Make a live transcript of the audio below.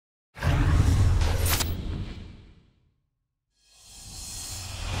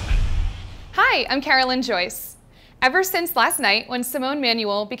Hi, I'm Kara Lynn Joyce. Ever since last night, when Simone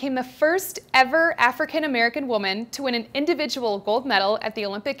Manuel became the first ever African-American woman to win an individual gold medal at the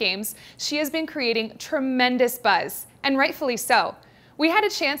Olympic Games, she has been creating tremendous buzz, and rightfully so. We had a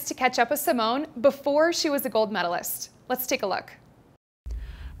chance to catch up with Simone before she was a gold medalist. Let's take a look.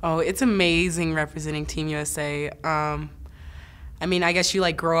 Oh, it's amazing representing Team USA. I guess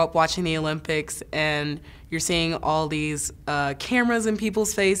you grow up watching the Olympics and you're seeing all these cameras in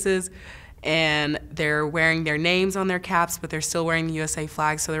people's faces, and they're wearing their names on their caps, but they're still wearing the USA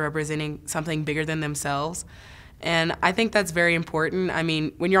flag, so they're representing something bigger than themselves. And I think that's very important. I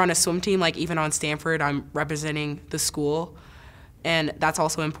mean, when you're on a swim team, like even on Stanford, I'm representing the school, and that's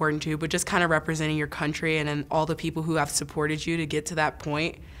also important too, but just kind of representing your country and then all the people who have supported you to get to that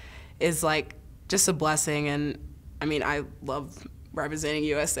point is just a blessing. And I love representing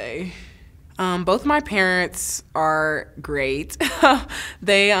USA. Both my parents are great.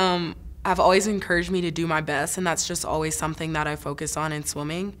 They have always encouraged me to do my best, and that's just always something that I focus on in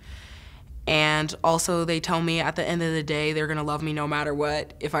swimming. And also they tell me at the end of the day they're gonna love me no matter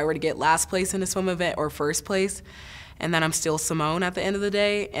what, if I were to get last place in a swim event or first place, and then I'm still Simone at the end of the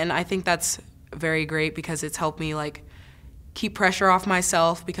day. And I think that's very great because it's helped me keep pressure off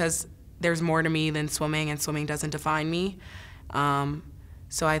myself, because there's more to me than swimming, and swimming doesn't define me.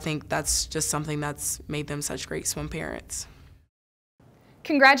 So I think that's just something that's made them such great swim parents.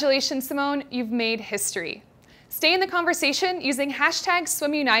 Congratulations, Simone, you've made history. Stay in the conversation using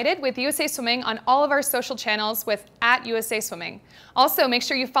 #SwimUnited with USA Swimming on all of our social channels with @USA Swimming. Also, make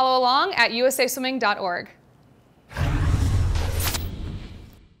sure you follow along at usaswimming.org.